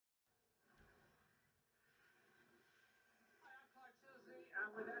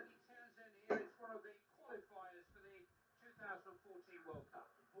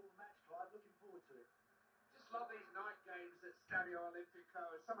love these night games at Stadio Olimpico.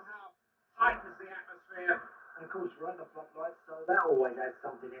 Somehow heightens the atmosphere. And of course, we're under floodlights, so that always adds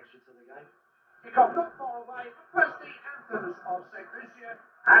something extra to the game. Kickoff not far away, but first the anthems of St. Lucia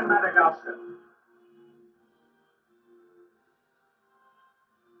and Madagascar.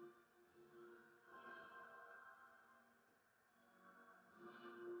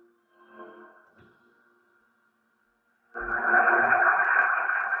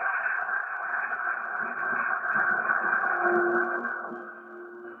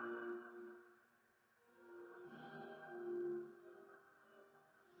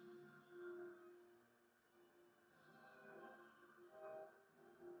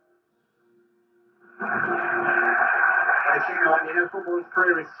 As you know, footballer's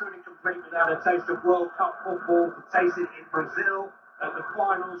career is truly complete without a taste of World Cup football. To taste it in Brazil at the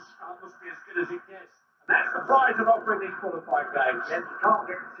finals must be as good as it gets. And that's the prize of offering these qualifying games. Yes, you can't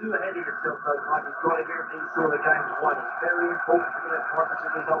get too ahead of yourself though, Mike. You've got to get these sort of games won. It's very important to get a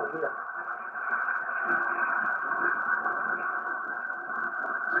positive result here.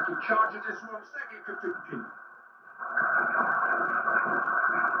 Taking charge of this one, second Katuki.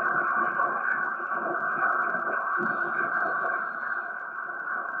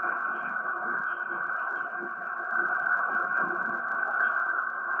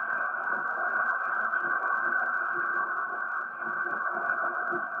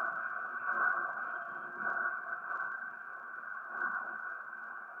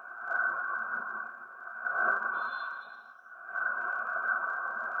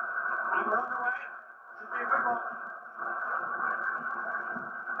 And we're on the way. Should be a good one.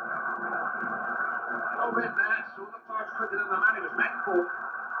 Well written there. Saw the pass quicker than the man it was meant for.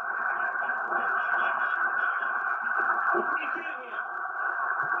 What can you do here?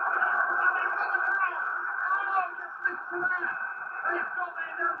 Somebody's got the goal! Oh, just missed for that! They've got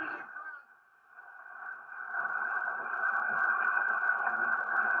their noses in front.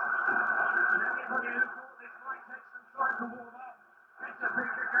 And everybody who thought this might take some time to warm up, it's a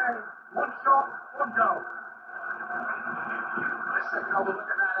big game. One shot, one goal. Let's take another look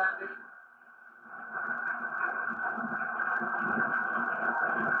at that, Andy.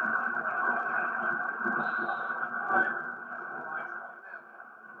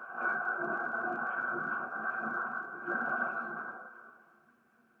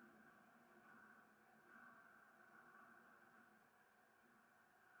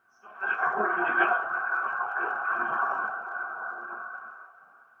 Stop that before you develop.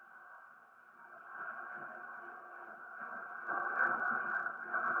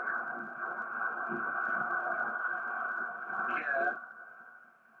 Yeah.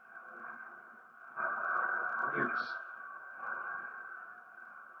 News.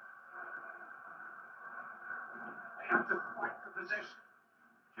 They have to fight for possession.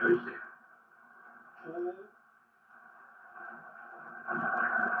 Joseph. Paul.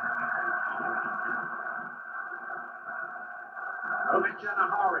 Over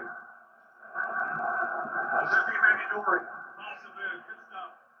Janahari. Giuseppe Magadori. Awesome move. Good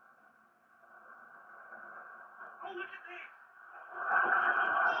stuff. Oh, look at this.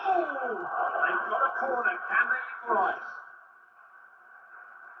 Oh! They've got a corner. Can they equalise?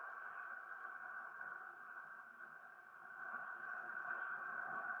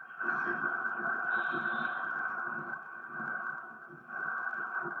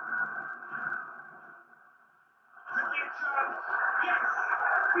 Could be a chance. Yes!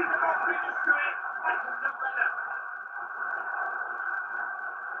 See the ball previous to it. I can do better.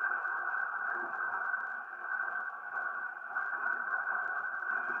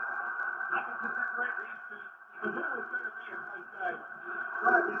 Nothing to separate these two. It was always going to be a close game.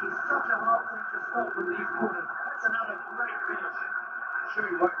 Right, this is such a hard thing to stop from these corners. That's another great finish. I'm sure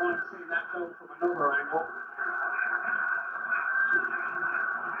you won't mind seeing that goal from another angle.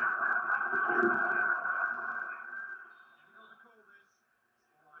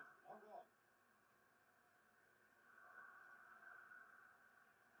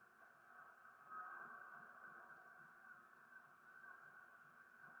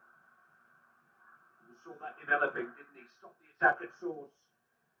 You saw that developing, didn't he? Stop the attack at source.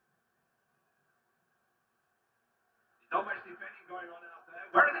 There's not much defending going on out there.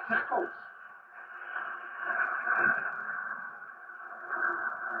 Where are the tackles?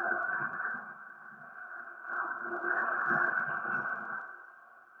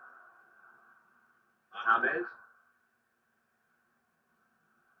 Ahmed.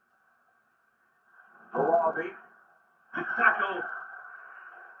 Hawabi. Good tackle.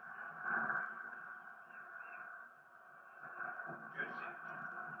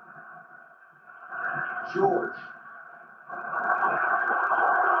 George.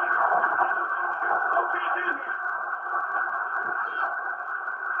 What can he do here?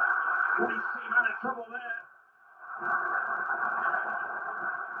 Put his team out of trouble there.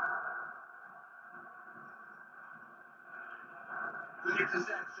 The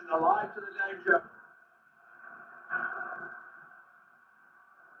interception, alive to the danger.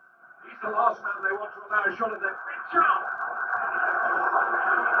 He's the last man they want to allow a shot at their big chance.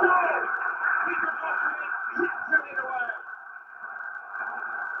 No! He got off with it. He's turning away.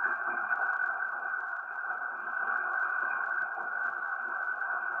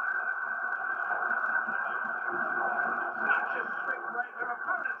 Such a swift break. Their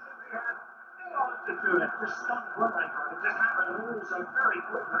opponent simply had no answer to it. Just stunned, weren't they? It just happened all so very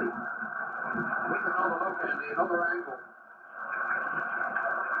quickly. With another look, Andy, another angle.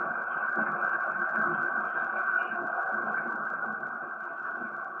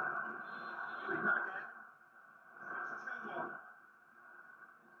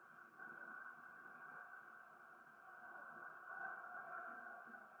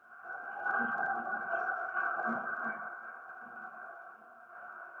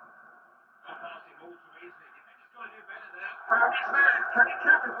 Found his man. Can he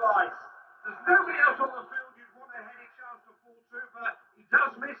capitalise? There's nobody else on the field you'd want a heady chance to fall to, but he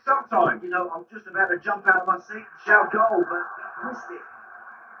does miss sometimes. You know, I'm just about to jump out of my seat and shout goal, but missed it.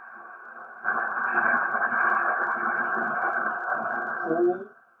 Ball.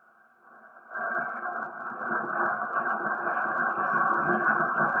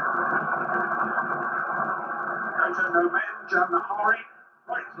 No man, Hurry.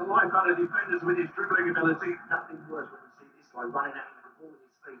 Right to the life out of defenders with his dribbling ability. Nothing worse when you see this guy running at him with the ball in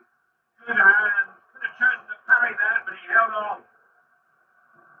his feet. Good hand. Could have chosen to parry that, but he held on.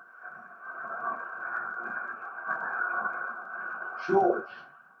 George.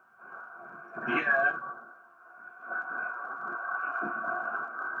 Yeah.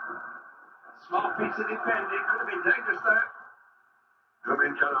 Smart piece of defending. Could have been dangerous there. Come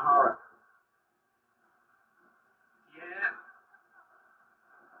in, Kanahara. Yeah.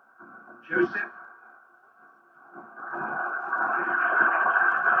 Joseph.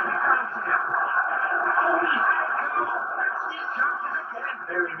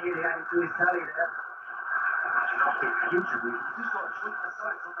 Very nearly added to his tally there. Shocking injury. He's just got to tweak the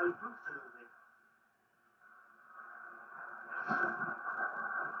sights on those boots a little bit.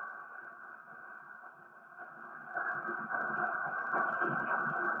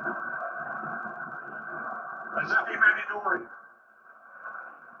 Azaki Maninori.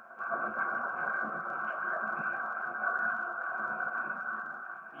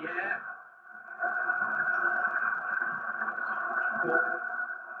 Yeah.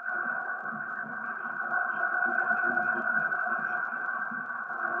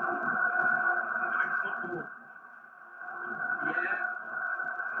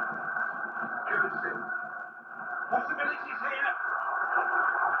 Possibilities here.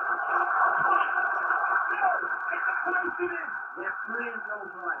 It's a post in it. Yeah, brilliant goal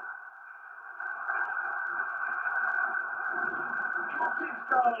drive. Captain's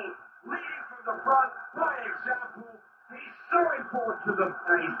goal, leading from the front by example. He's so important to them.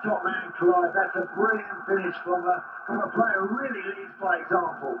 He's top man, Clive. That's a brilliant finish from a player who really leads by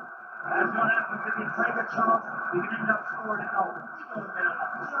example. That's what happens if you take a chance, you can end up scoring a goal. He's got a better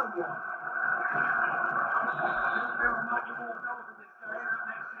luck. So what? There might be more goals in this game. That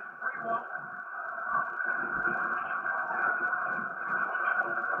makes it 3-1.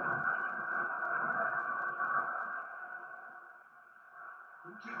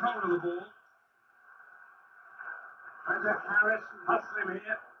 Keep hold of the ball. Isaac Harris hustle him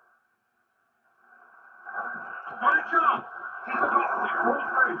here. Got a chance. He's forgotten it. Ball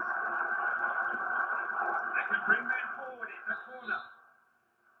through. They can bring men forward. It's a corner.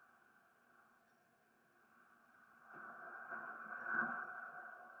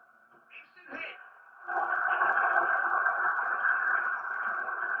 Instant hit.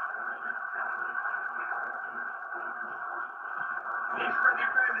 He's for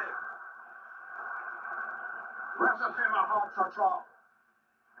defending. That's a fair hard to drop.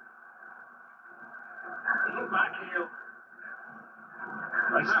 Little back heel.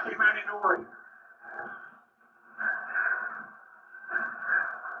 Azaki Maninori.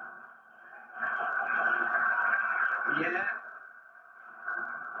 Yeah.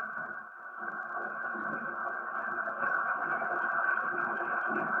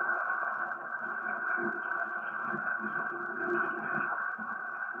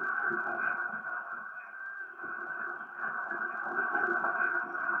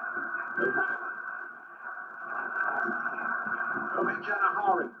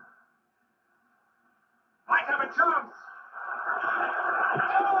 Hurry. Might have a chance.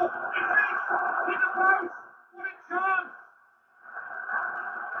 Oh, it's it! In the post! What a chance!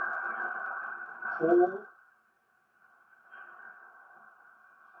 Ball.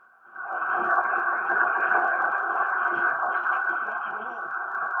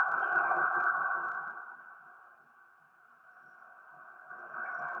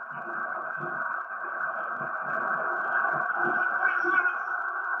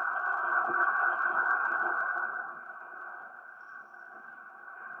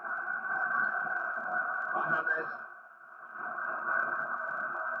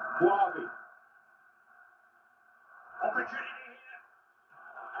 Wabi. Opportunity here.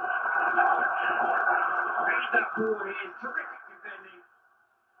 Made that ball here. Terrific defending.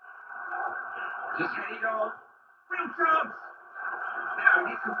 Just heading on. Real chance. Now he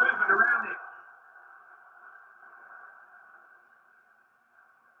needs some movement around it.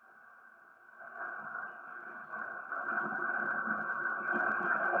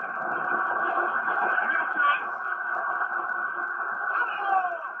 Real chance.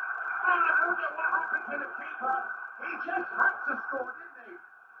 I don't know what happened to the keeper. He just had to score, didn't he?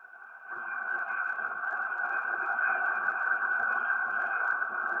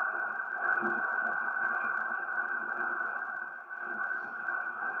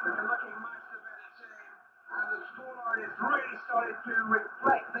 They're looking much the better team, and the scoreline is really starting to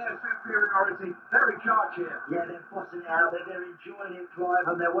reflect their superiority. Very charged here. Yeah, they're bossing it out. They're enjoying it, Clive,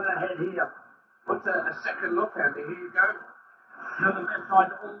 and they're well ahead here. What's a second look, Andy? Here you go. You know, the best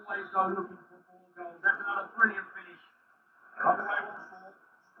sides always go looking for 4 goals. That's another brilliant finish. Underway once more.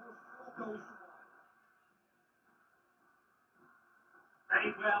 Scores 4 goals to 1.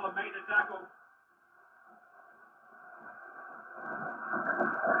 Played well and made a tackle.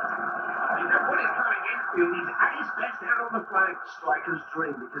 You know what he's coming infield, he's at his best out on the flank, striker's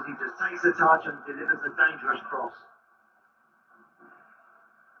dream, because he just takes the touch and delivers a dangerous cross.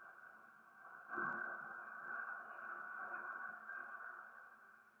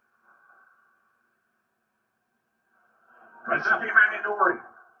 Razafi Mandori.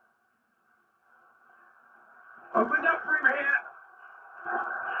 Opened up for him here.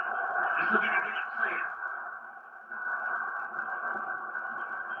 He's looking to get it clear.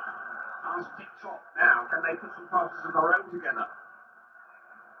 Pass ticked off. Now, can they put some passes of their own together?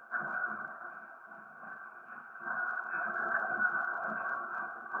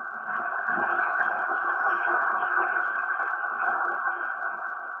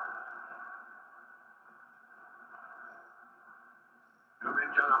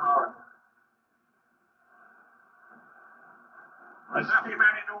 Razafi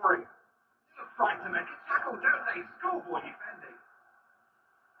Mandori. They look fight to make a tackle, don't they? Schoolboy defending.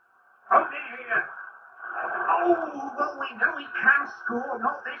 Opening here. Oh, well, we know he can score.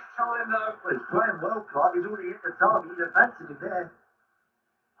 Not this time, though. Well, he's playing well, Clive. He's already hit the target. He'd have fancied him there.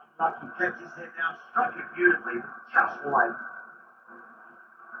 Unlucky, kept his head down, struck it beautifully, just wide.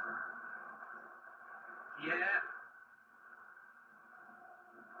 Yeah.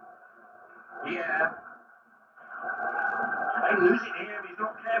 Yeah. They lose it here if he's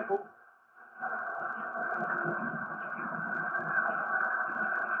not careful.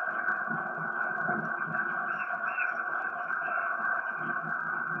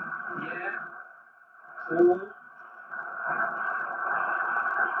 Yeah. Four.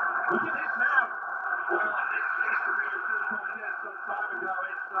 Look at this now. Well, this used to be a full contest some time ago.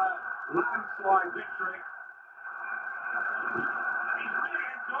 It's a landslide victory. He's really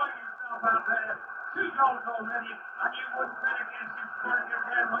enjoying himself out there. 2 goals already, and you wouldn't bet against him scoring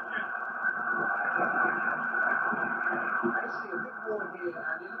again, would you? I see a big ball here,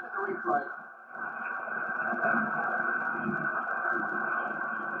 and you look at the replay.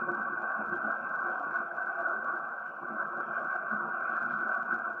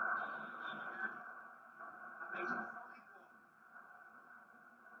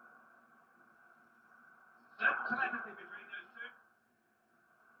 Telepathy between those two.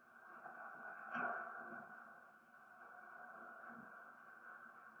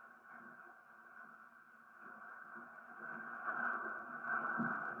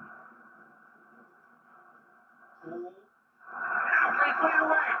 Now they put it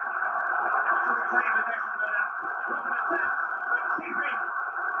away. To retain possession better. Look at that. TV.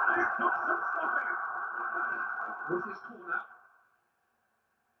 They took some stopping. What's this corner?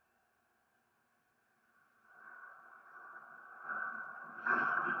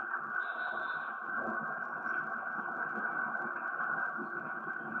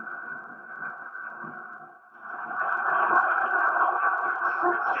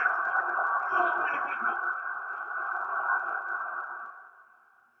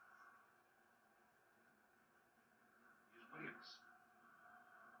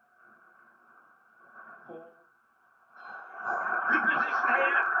 Good position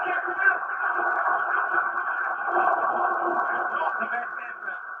here. Get him out. Not the best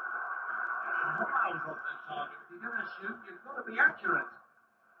effort. Miles off the target. If you're going to shoot, you've got to be accurate.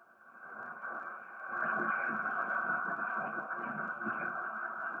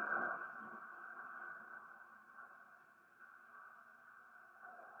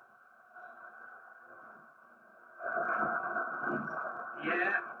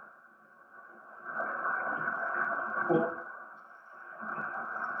 Yeah. 4.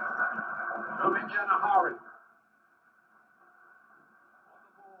 Lucia in a hurry.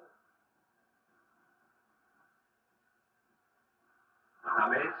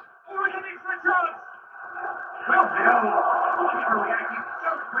 Mohamed. Oh, looking for a chance. Well, Bill. Keeper reacting so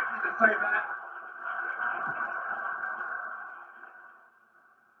quickly to save that.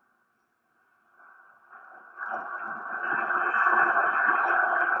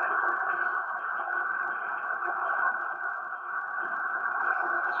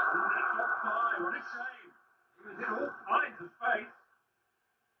 Offside, what a shame. He was in all kinds of space.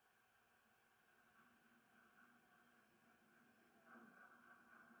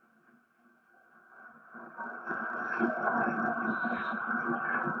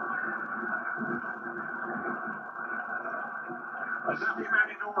 There's nothing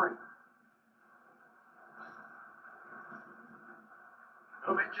mandatory.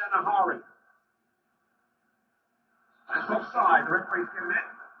 Lucia in a hurry. That's offside. The referee's given it.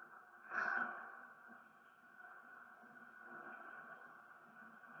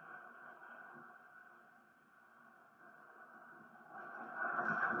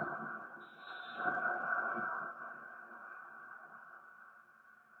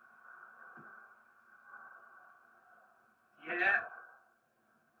 Yeah.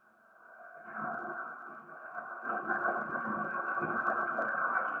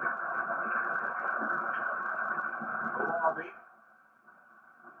 Bobby.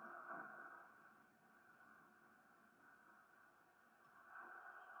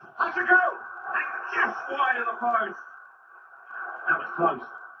 Has to go! And just wide of the post. That was close.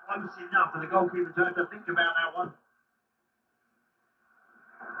 Close enough for the goalkeeper to have to think about that one.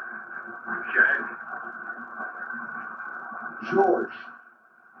 Okay. George.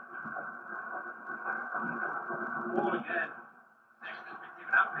 Ball again. Next has been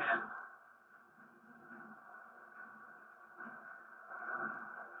given up here.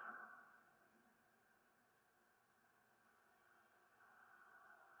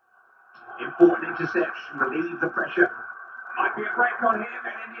 Important interception, relieve the pressure. Might be a break on here,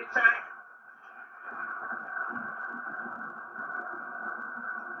 men in the attack.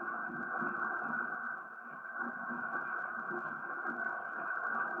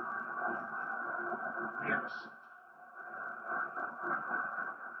 Yes.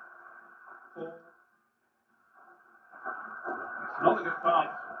 4. It's not a good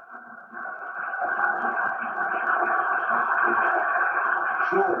pass.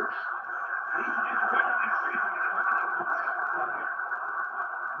 George.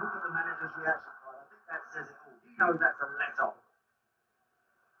 Look at the manager's reaction card. I think that says it all. He knows that's a let-off.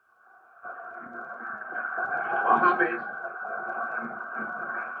 Mohamed.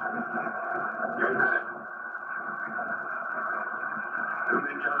 Johan.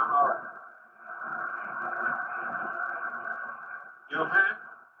 Lucia Nahara. Johan.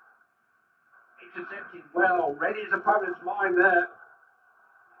 Intercepted well. Read his opponent's mind there.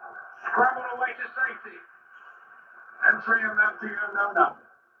 Scrambled away to safety. Entry and Matthew Nona.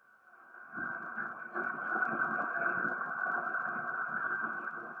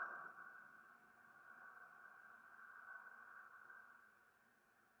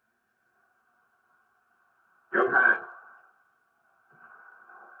 Johan.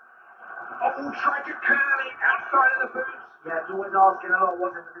 Oh, tried to curl it outside of the boots. Yeah, it's always asking a lot,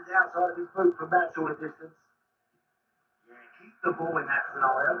 wasn't it? It's outside of his boot from that sort of distance. Yeah, keep the ball in that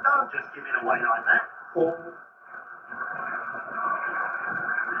scenario. Don't just give it away like that. 4.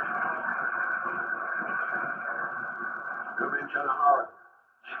 Lucia Nahara.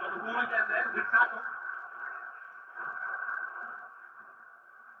 They got the ball again there. Good tackle.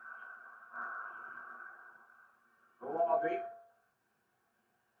 Barabi.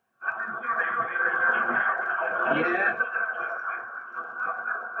 Yeah.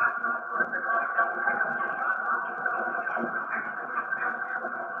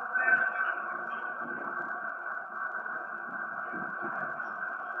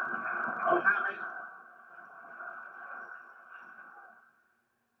 Mohamed.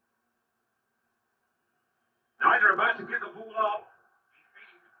 Neither about to give the ball up.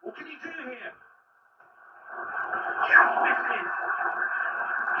 What can he do here? Just misses.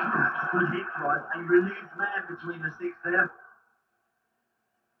 Good hit, right? A relieved man between the sticks there.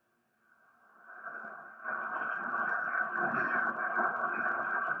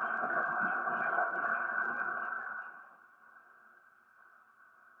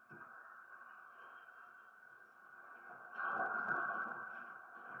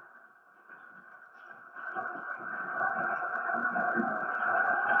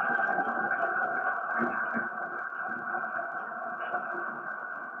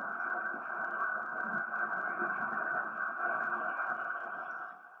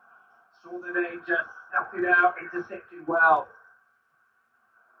 saw the danger, stuffed it out, intercepted well.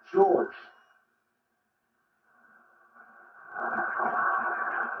 George.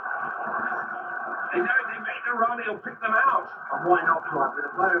 They know if they make the run, he'll pick them out. And why not, Clive? With a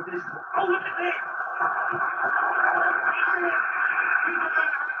player of this... Oh, look at this! He's in! He's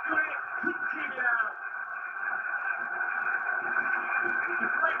about to do it! Couldn't keep it out. It's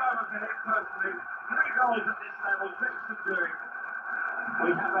a great moment for him personally. 3 goals at this level, takes some doing. We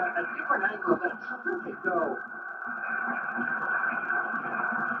have a different angle of that terrific goal.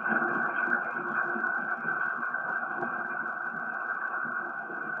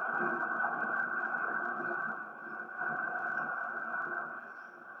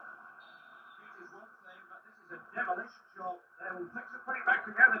 This is one thing, but this is a demolition job. They'll take some putting back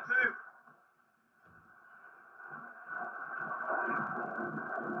together too.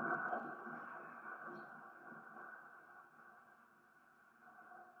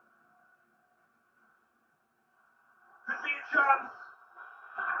 Could be a chance.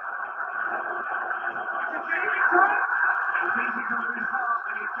 It's a genuine chance. It's easy to lose heart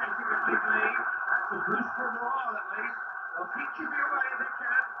when you're chasing a big lead. That's a boost for morale at least. They'll keep chipping away if they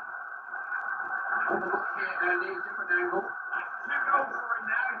can. Have a look here, Andy, different angle. That's 2 goals for him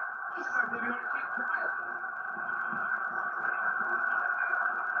now. Just something you want to keep quiet.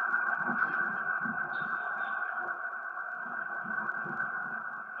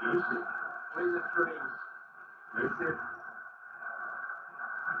 Lucia, between the trees. Lucia.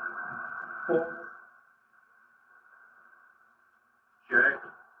 Forward. Check.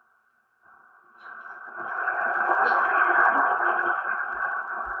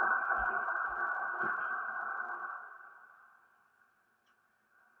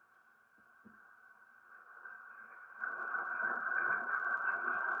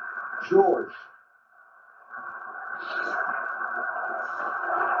 George.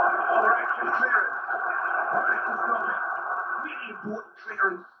 Alright, good clearance. Alright, to stop it. Really important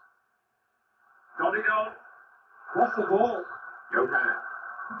clearance. Got it on. What's the ball? Johan.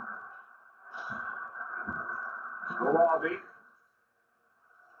 Arabi.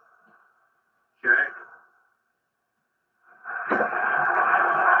 Check.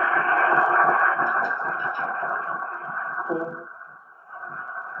 Forward.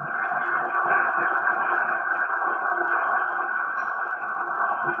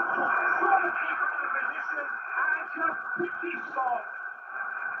 Saw the keeper out of position and just picked his spot.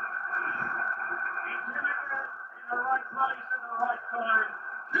 He's him again in the right place at the right time.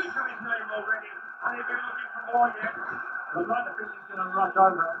 2 to his name already, and he'll be looking for more yet. I'd like to think he's going to rush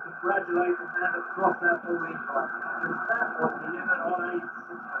over and congratulate the man that crossed that ball in, Clive. Because that was the limit on a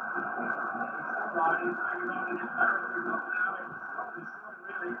 6-foot. He's making on an embarrassing look now. It's not destroyed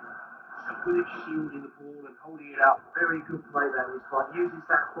really. Just with it shielding the ball and holding it up. Very good play that is, Clive. Uses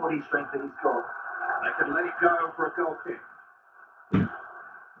that body strength that he's got. They can let it go for a goal kick.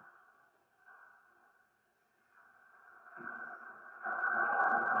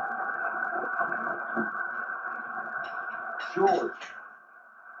 George.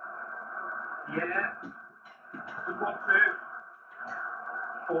 Yeah. Good 1-2.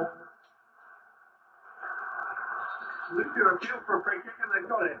 Forward. Lucia appealed for a free kick and they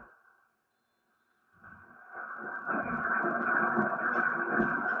got it.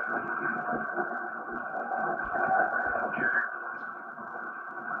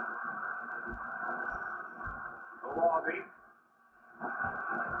 Arabi.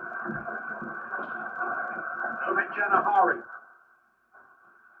 Janahari.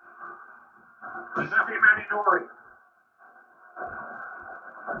 Giuseppe Manidori.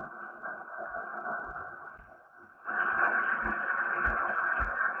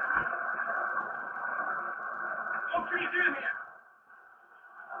 What can he do here?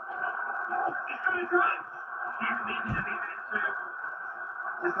 He's got a chance. Didn't need to be meant to.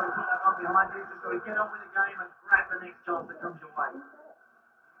 Just got to put that one behind you. Just got to get on with the game and grab the next chance that comes your way.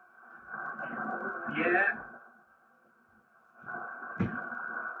 Yeah.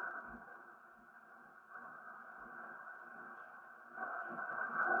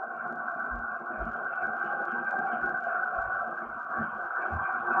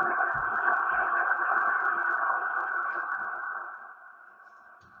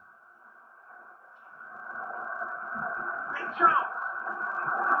 Big chance.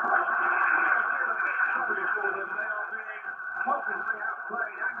 Sorry for them. They are being hopelessly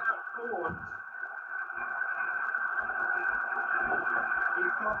outplayed and outscored.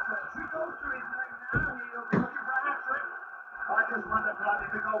 He's got 2 goals to his name now. He'll be looking for a hat-trick. I just wonder, Clive,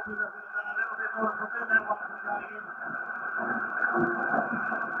 if the goalkeeper could have done a little bit more and prevent that one from going in.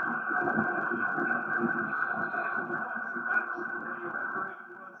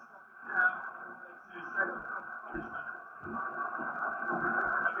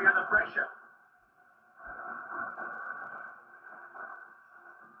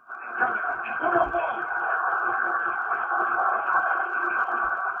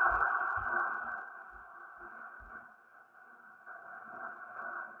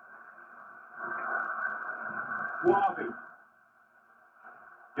 Wabi.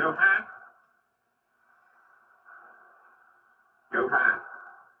 Johan. Johan.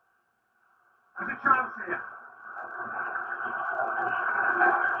 There's a chance here.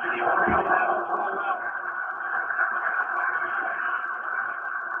 And he really now well well.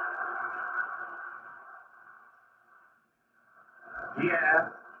 Yeah.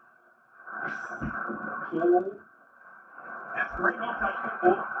 Paul. That's great non-touch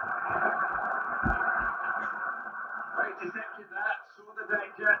football. Great intercepted that. Saw the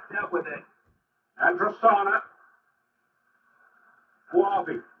danger. Dealt with it. Andrasana.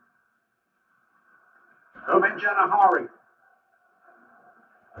 Wabi. Omenjanahari.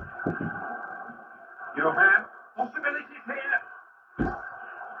 Johan. Possibilities here.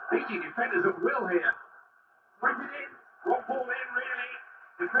 Beating defenders at will here. Printed in. One ball in, really.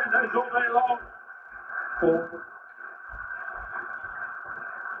 Defenders all day long. Paul.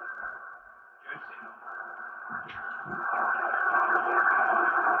 Joseph.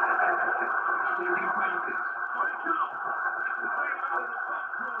 Changing places. Got a chance. It's going over the top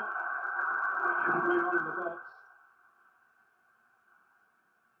draw. What's going on in the box?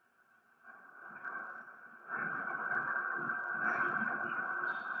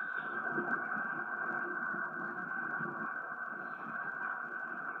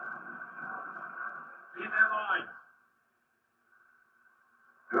 In their lines.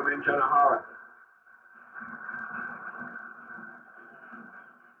 Gomin Janahara.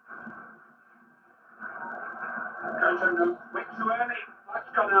 Koto went too early. Lights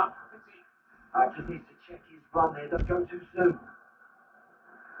gone up. Just needs to check his run there. Don't go too soon.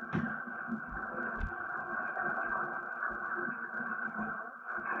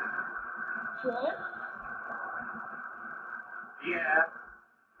 Yeah.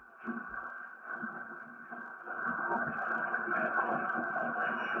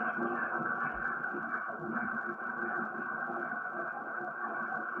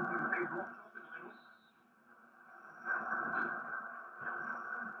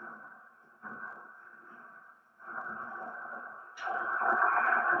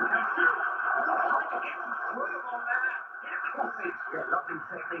 Yeah, lovely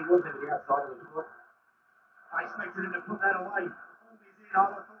technique, wasn't it, the outside of the foot? I expected him to put that away. Form is in. I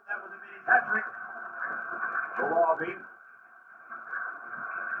thought that would have been his hat-trick. Wabi.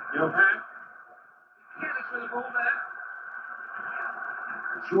 Johan. Careless with the ball there.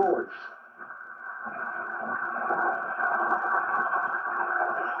 George.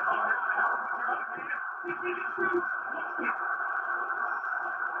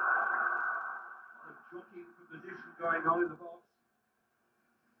 Jockeying for position going on in the box.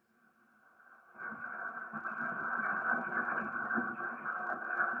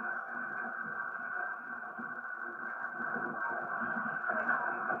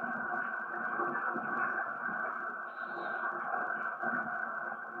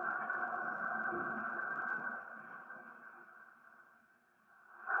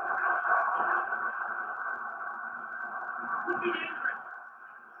 Could be dangerous.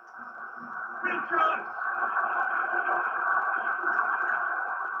 Real chance.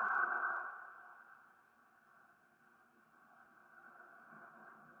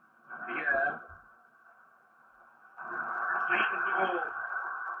 Yeah. Late with the ball.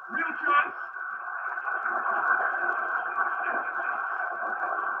 Real chance.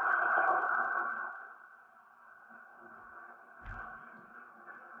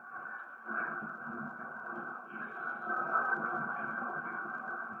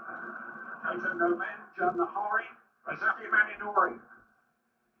 Koto no men. John Nahari. Razafi Maninori.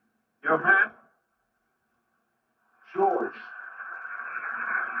 Johan. George.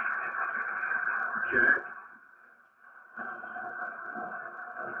 Jack.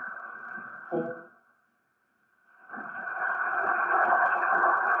 Paul.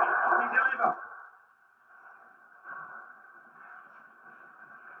 We deliver.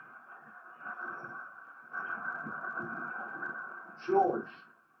 George.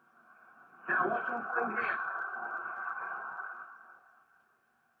 Now what's offering here?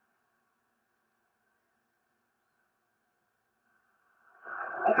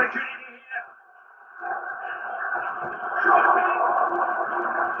 Opportunity here.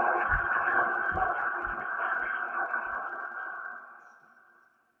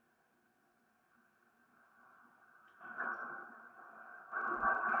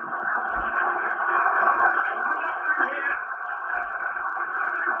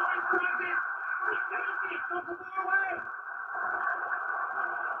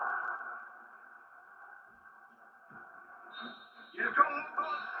 You've got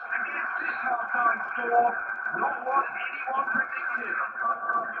Lobos against this half-time score, not what anyone predicted.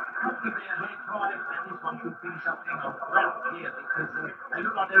 comfortably ahead, Clive, and this one should finish up being a rout here because they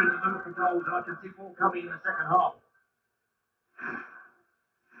look like they're in the mood for goals, and I can see more coming in the second half.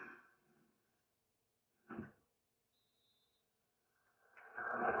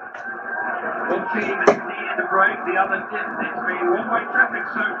 One team needed a break, the other didn't. It's been one-way traffic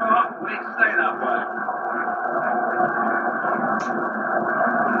so far. Will it stay that way?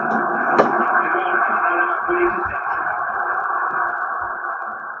 He won't cut that out with interception.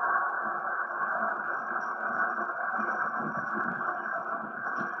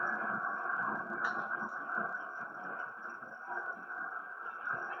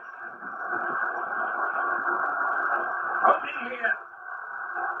 Opening here.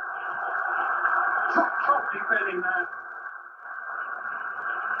 Top defending that.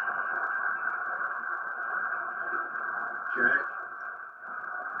 Check.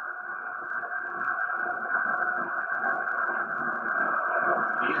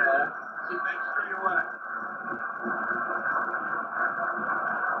 Yeah. Sit back straight away.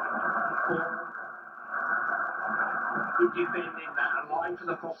 Good defending that, alive to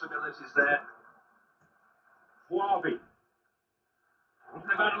the possibilities there. Wabi.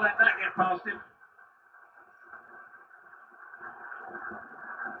 Wasn't about to let that get past him.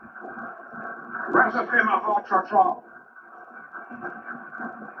 Razafima Hartra.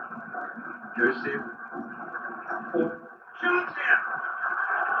 Joseph. Chance here.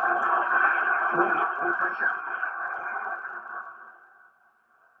 No pressure.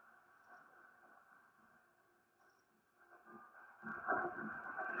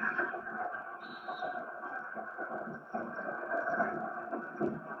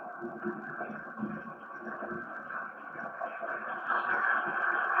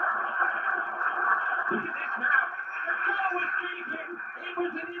 Look at this now. The goal was deep in. It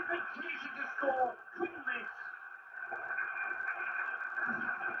was an invitation to score. Couldn't miss.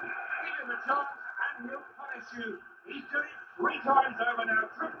 Give him a chance and he'll punish you. He's done it 3 times over now.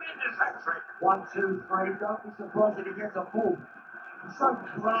 Tremendous hat-trick. 1, 2, 3. Don't be surprised if he gets a ball. He's so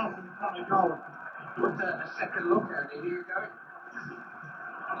class in front of goal. With a second look at it, here you go.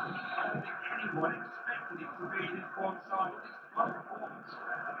 I don't think anyone expected it to be this one-sided. What a performance.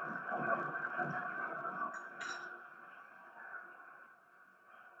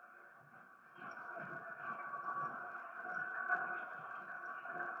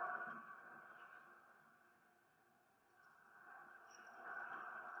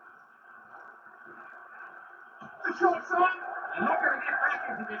 The shot's on. They're not going to get back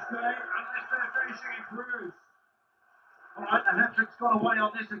into this game unless they're finishing improves. All right, the hat-trick's gone away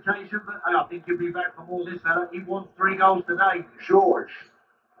on this occasion, but I think he'll be back for more this fella. He wants 3 goals today. George.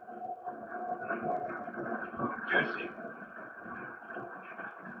 Joseph.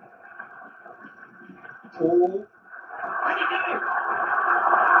 Paul. Can he get it?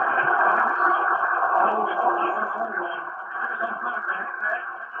 Oh, it's not like a goal line. It's on back there.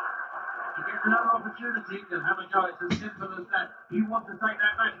 He gets another opportunity to have a go. It's as simple as that. He wants to take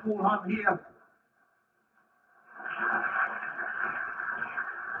that match ball home here.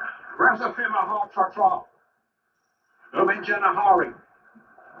 Razafima Hartra. Lumenjanahari.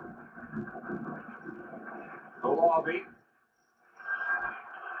 Olabi.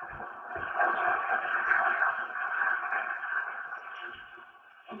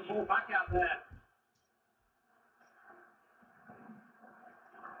 On the ball back out there.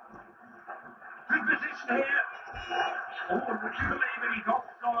 Good position here. Oh, would you believe it? He's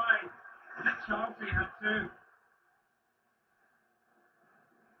offside. Next chance he had to.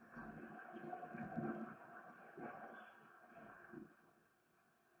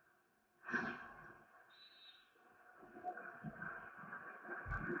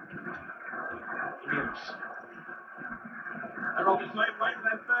 Williams. They're on the same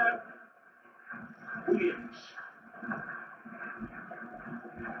wavelength there. Williams.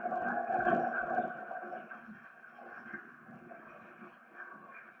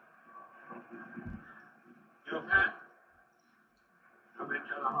 Johan.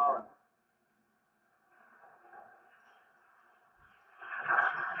 Lumenjanahari.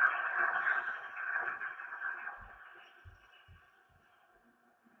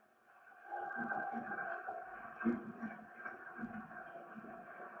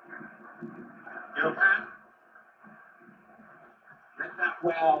 Johan. Read that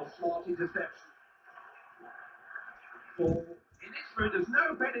well. Smart interception. Paul. In this room, there's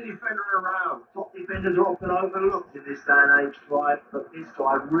no better defender around. Top defenders are often overlooked in this day and age, Clive, but this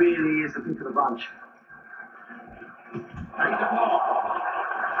guy really is the pick of the bunch. Take the ball.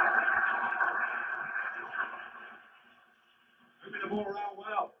 Moving the ball around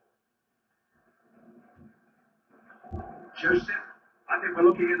well. Joseph. I think we're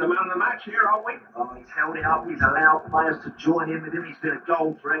looking at the man of the match here, aren't we? Oh, he's held it up. He's allowed players to join in with him. He's been a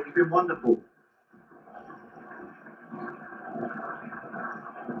goal threat. He's been wonderful.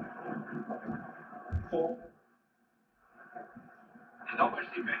 Four. There's not much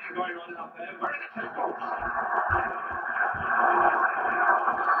defending going on out there. Where are the tackles?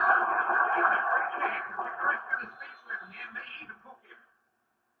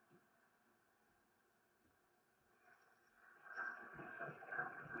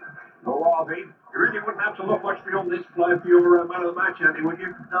 Maravi, you really wouldn't have to look much beyond this play for your man of the match, Andy, would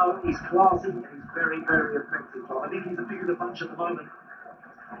you? No, he's classy and he's very, very effective. I think he's the pick of the bunch at the moment.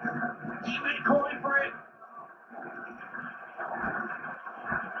 Teammate calling for it.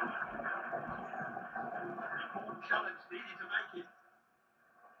 Important challenge needed to make it.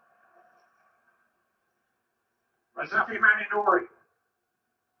 Razafi Maninori.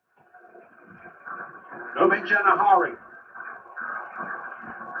 Nomin Janahari.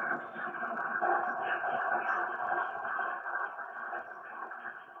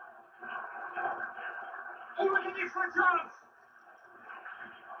 Oh, looking in for a chance.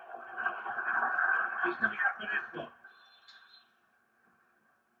 He's coming out for this one.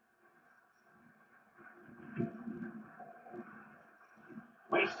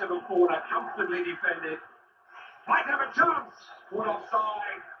 Waste of a corner, comfortably defended. Might have a chance. One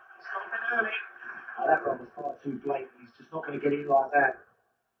offside. Stopped it early. Oh, that run was far too blatant. He's just not going to get in like that.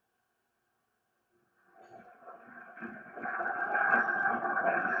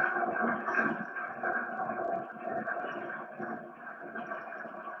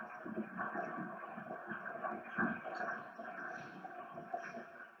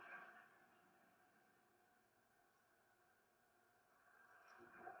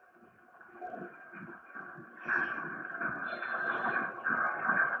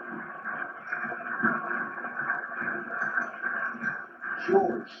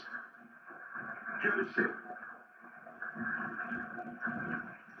 George. Joseph.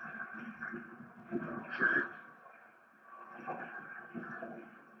 Jack.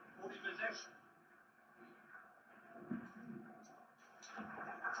 Fully possession.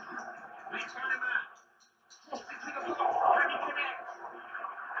 Makes one of that. Just into the box. Can he connect?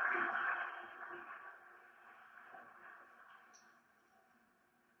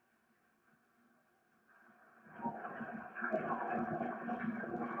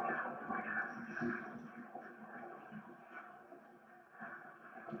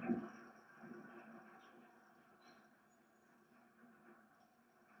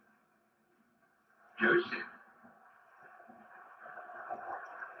 Joseph.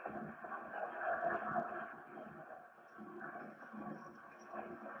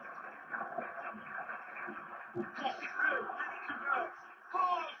 Cross it through. Can he convert?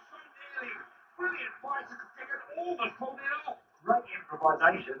 Oh, so nearly. Brilliant bicycle kick and almost pulled it off. Great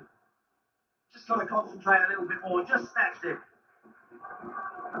improvisation. Just got to concentrate a little bit more. Just snatched it.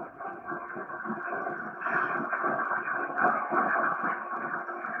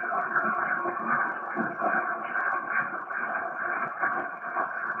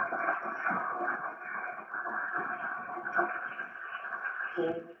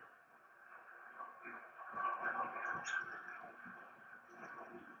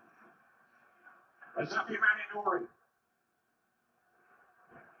 Razafi Maninori.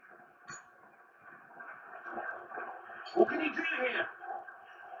 What can he do here?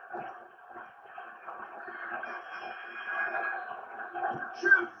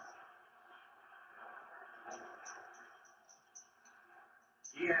 Shoots!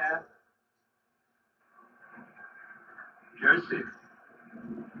 Yeah. Joseph.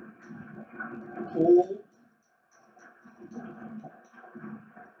 Paul.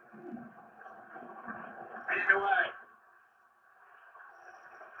 Headed away.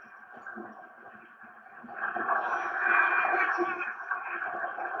 Which one?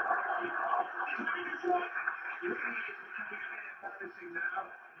 He's made a shot. He really is becoming a bit embarrassing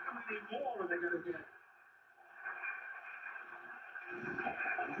now. How many more are they going to get?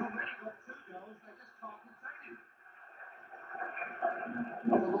 He's already got 2 goals. They just can't contain him.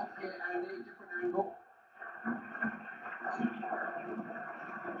 Have a look here, Andy. Different angle.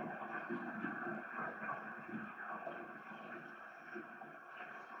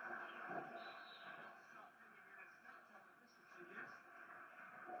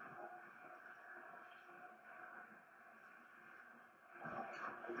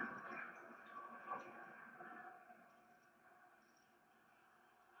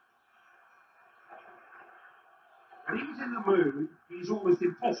 When he's in the mood, he's almost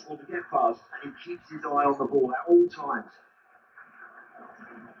impossible to get past. And he keeps his eye on the ball at all times.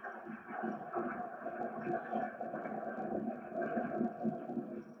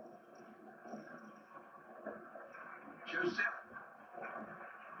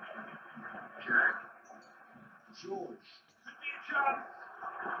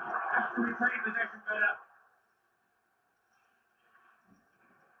 to retain possession better.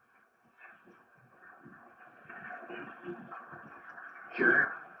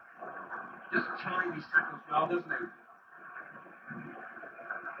 Sure. Just time his tackles well, doesn't he?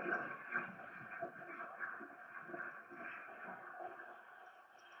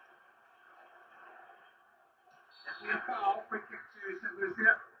 Definitely a foul. Free kick to St.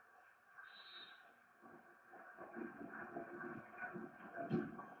 Lucia.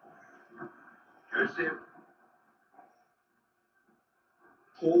 Joseph.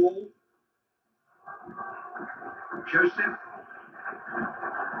 Paul. Joseph.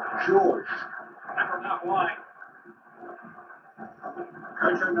 George. Back on that line.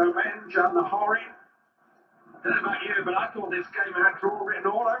 Coach Nomen, John Nahari. Don't know about you, but I thought this game had draw written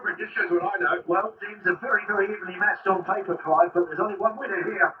all over it. Just shows what I know. Well, teams are very, very evenly matched on paper, Clive, but there's only one winner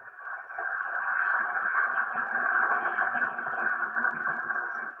here.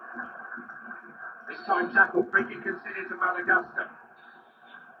 This time tackle, free kick conceded to Madagascar.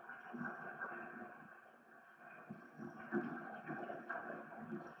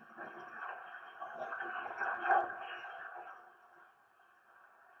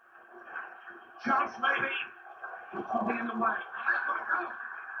 Chance maybe. Something in the way.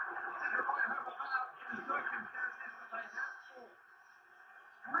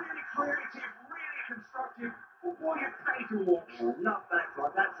 Really creative, really constructive. What you pay to watch. I love that,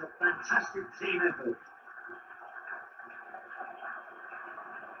 Clive. That's a fantastic team effort.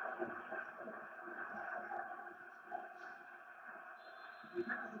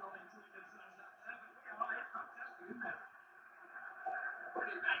 Where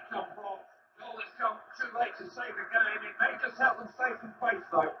did that come from? Goal has come too late to save the game. It may just help them save some face,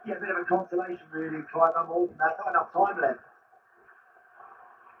 though. Yeah, a bit of a consolation, really, Clive. I'm all that. Not enough time left.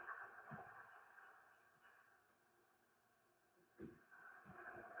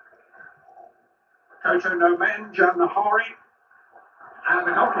 Coach Nomen, John Nahari. And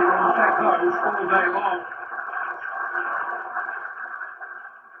the goalkeeper will take those all day long.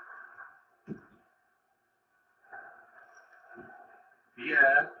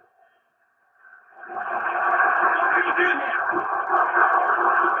 Yeah. What can you do here?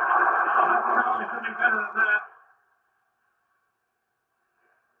 I have to come up with something better than that.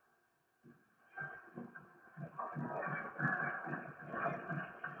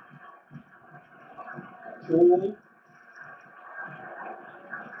 Paul.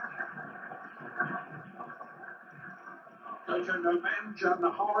 Coach Nomen, John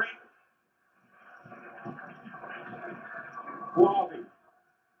Nahari. Guavi.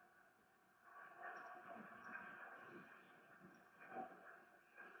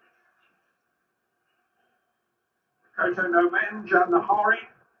 Coach Nomen, John Nahari.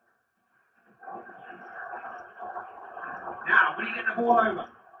 Now, when you get the ball over.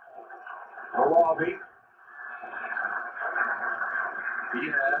 Guavi.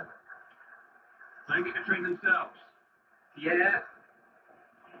 Yeah. Playing it between themselves. Yeah.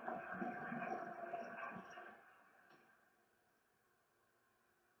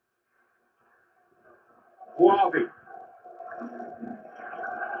 Guavi.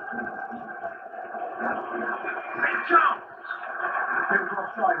 Big chance. Big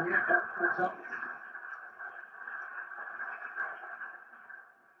offside here. That's up.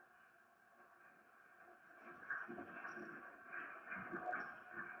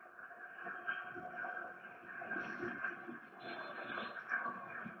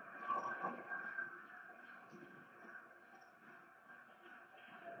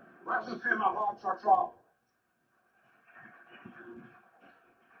 Russell Timmer, hard shot.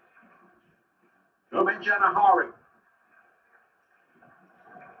 Nomen, John Nahari.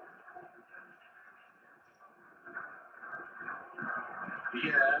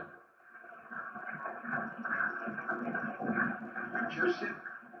 Yeah. Joseph.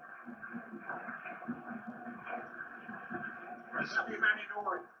 Rasafi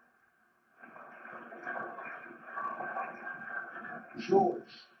Maninori.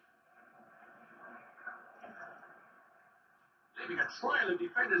 George. Leaving a trail of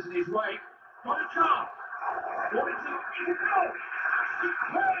defenders in his wake. Got a chance. Wanted to look in goal.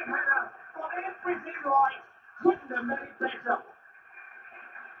 Superb header. Got everything right. Couldn't have made it better.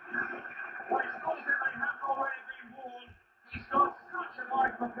 Well, it's not as if they haven't already been warned. He's got such a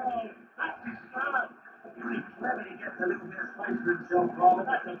eye for goal. That's his third. Pretty clever. He gets a little bit of space for himself, Clive.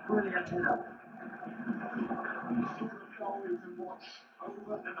 That's a brilliant header. The sort of goal you can watch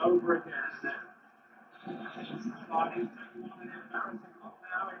over and over again, isn't it? It's like he's taking on an embarrassing look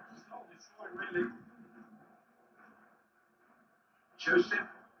now. It's not destroyed, really. Joseph.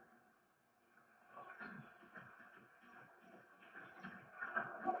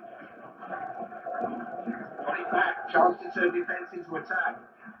 Chance to turn defence into attack.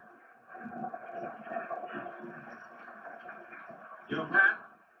 Johan.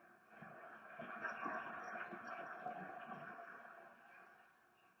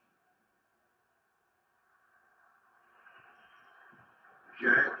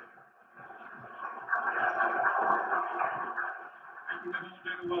 Jack. Making them all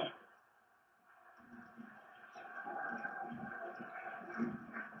do the work.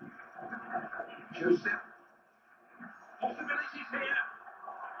 Joseph. Possibilities here.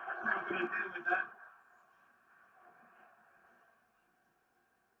 How can I deal with that?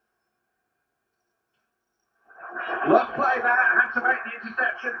 Well play that. Had to make the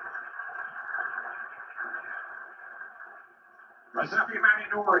interception. Razafi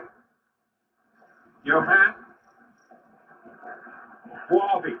Marinori. Johan.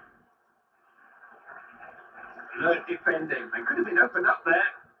 Wabi. Alert defending. They could have been opened up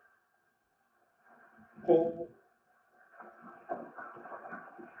there. Paul.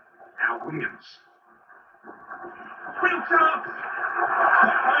 Now Williams. Real chance.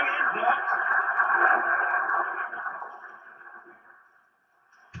 Going in, blocked.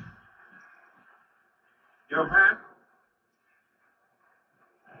 Johan.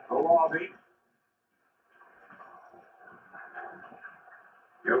 Wabi.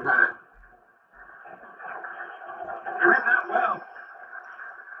 Johan. You read that well.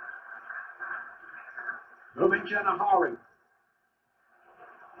 Lucia Nahari.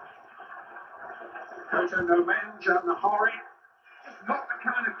 Koto Nomen Nahari. Just not the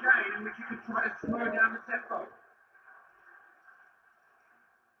kind of game in which you could try to slow down the tempo.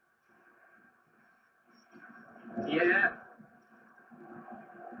 Yeah.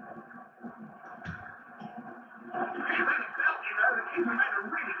 The keeper made a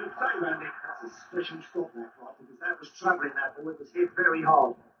really good save, Andy. That's a special stop, that right, because that was travelling that ball. It was hit very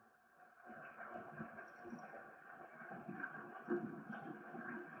hard.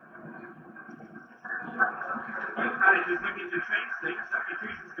 Both managers looking to change things,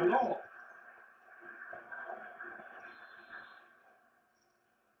 substitutions galore.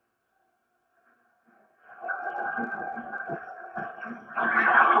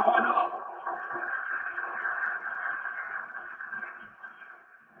 Why not?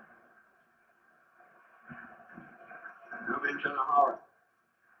 Lucia Nahari.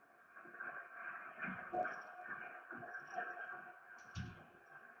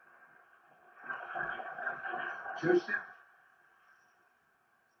 Joseph.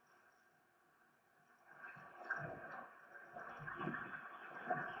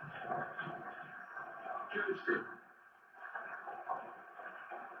 Joseph.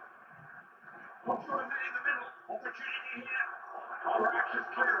 What's going on in the middle? Opportunity here. All actions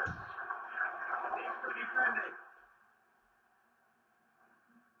clearance. Needs for defending.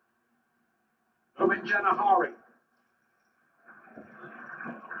 Lucia Nahari.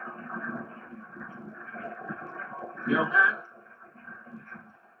 Johan.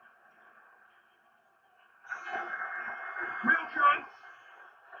 Real chance.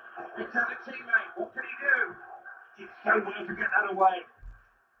 It's out a teammate. What can he do? Did so well to get that away.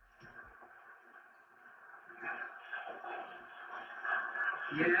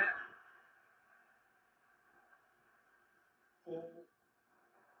 Yeah. Paul.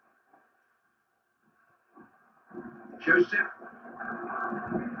 Joseph.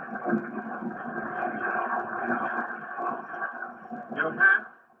 Johan.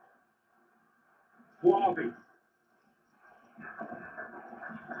 Wabi.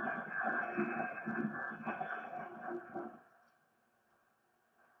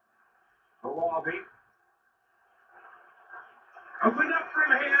 Wabi. Opened up for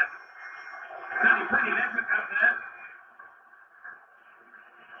him here. Only plenty of effort out there.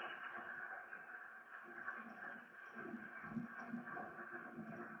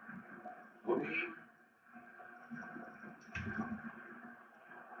 Wabi.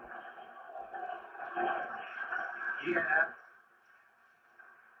 Yeah.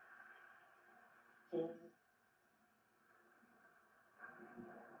 Paul.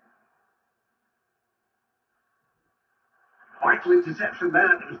 Vital interception there.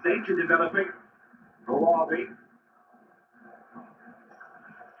 There was danger developing. Wabi.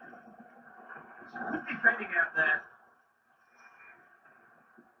 Good defending out there.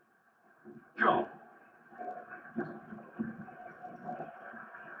 John.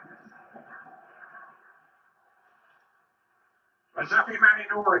 Razafi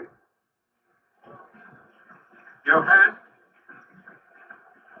Marinori. Johan.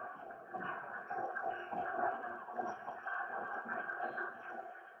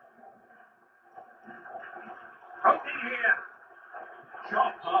 Opening here.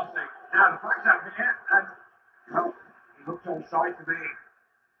 Shot passing. Now the flags up here and well, He looks onside to me.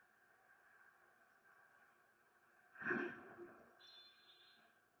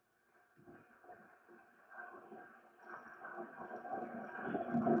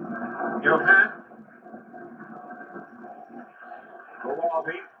 Johan.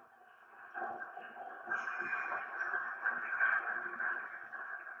 Kawabi.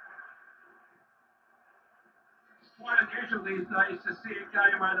 It's quite unusual these days to see a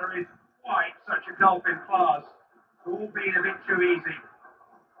game where there is quite such a gulf in class. It's all being a bit too easy.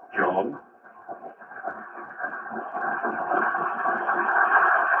 John.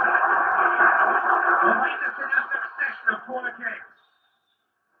 The latest in a succession of corner kicks.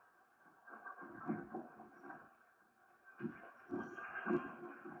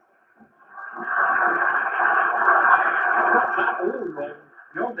 Got that all wrong.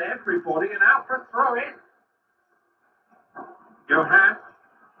 Beyond everybody and out for a throw in. Johan.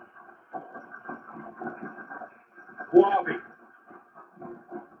 Wabi.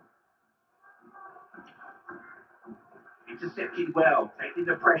 Intercepted well, taking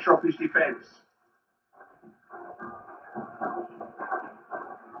the pressure off his defence.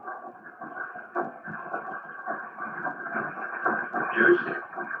 Joseph.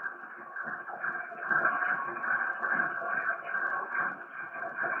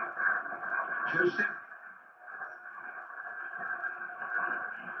 Joseph.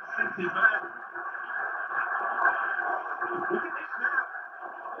 Sends his man. Look at this now.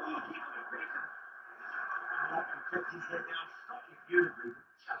 Oh, keeper was beaten. That kept his head down, struck it beautifully, but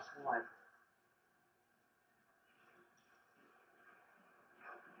just wide.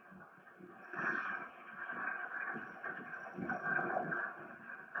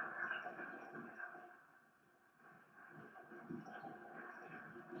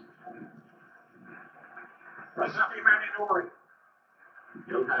 Razafi Maninori.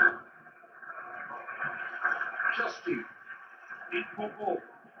 Johan. Justy. In football.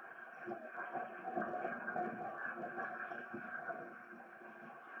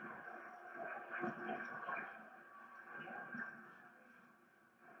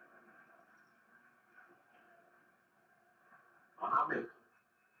 Mohammed.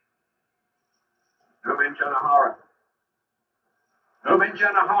 Numen Janahara. Numen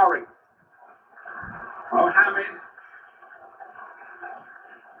Janahari. Mohammed.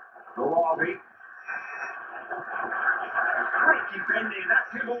 Nawabi. Great defending.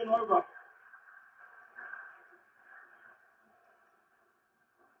 That's him all over.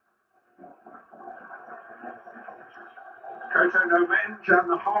 Koto Numen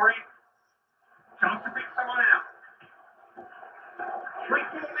Janahari. Chance to pick someone out. Free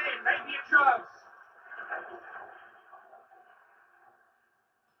ball in. Maybe a chance.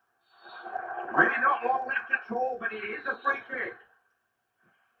 Really not long left at all, but it is a free kick.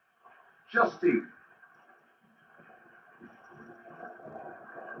 Justy.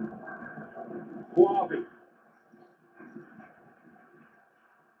 Wabi.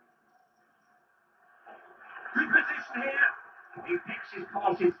 Good position here. He picks his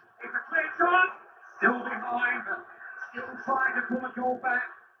passes. It's a clear shot. Still behind, but still trying to pull the goal back.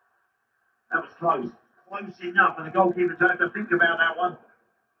 That was close. Close enough, and the goalkeeper had to think about that one.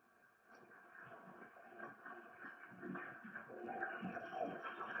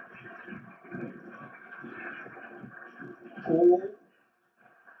 Paul.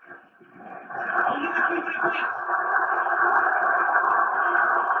 Oh, look at who it is.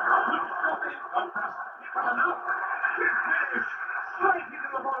 Couldn't stop it. One pass. It was enough. Quick finish. Straight into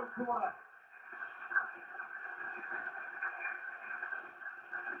the bottom corner.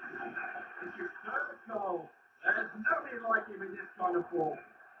 It's your third goal. There's nobody like him in this kind of ball.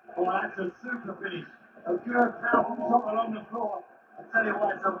 Oh, that's a super finish. A good, powerful shot along the floor. I tell you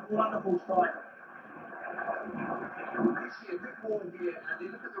what, it's a wonderful sight. You see a bit more here, and you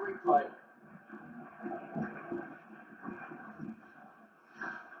look at the replay.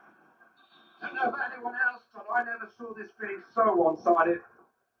 Don't know about anyone else, but I never saw this being so one-sided.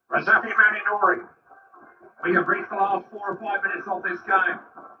 Razafi Maninori. We have reached the last 4 or 5 minutes of this game.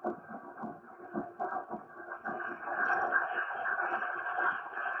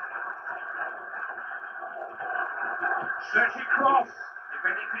 Searching cross.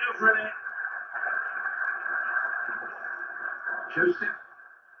 Defending feels ready. Joseph.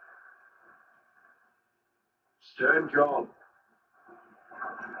 Stern John.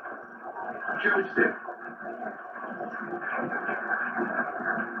 Joseph.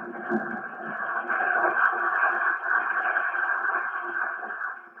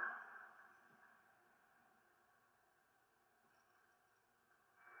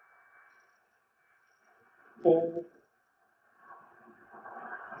 Paul.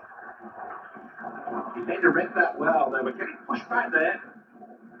 They direct that well. They were getting pushed back there.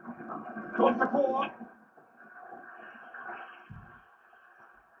 Good support.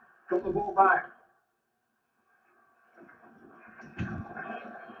 Got the ball back.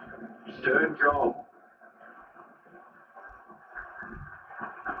 Stern job.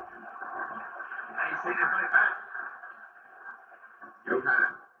 And he's seen it right back.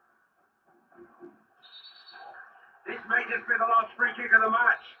 Johan. This may just be the last free kick of the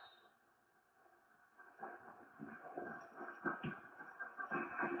match.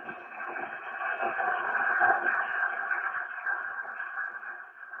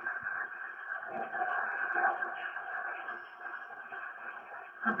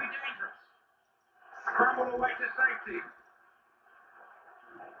 Could be dangerous. Scramble away to safety.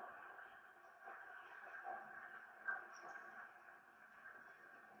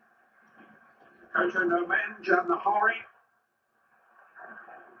 Coach no men, Jan the hurry.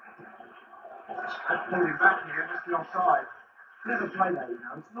 That's pulling back here, must be offside. Never play that, you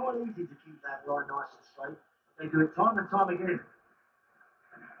know. It's not easy to keep that line nice and straight. They do it time and time again.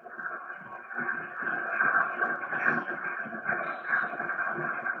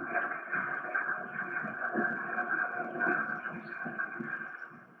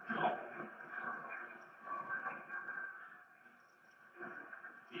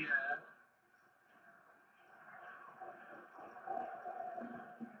 Yeah.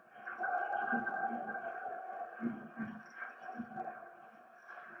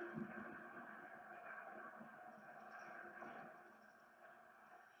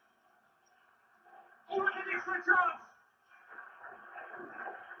 Oh, look at this for a chance!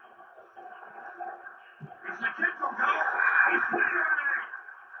 It's a gentle goal. He's put it away!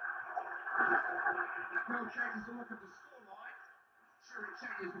 Well, changes a look at the scoreline. Sure, it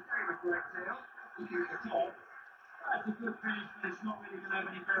changes the game a great deal. Looking at the top. That's a good finish, but it's not really going to have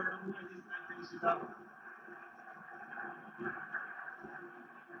any bearing on the way this man finishes up.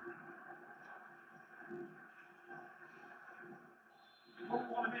 You won't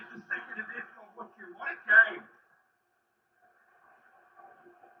want to miss the second of this, or what you want a game.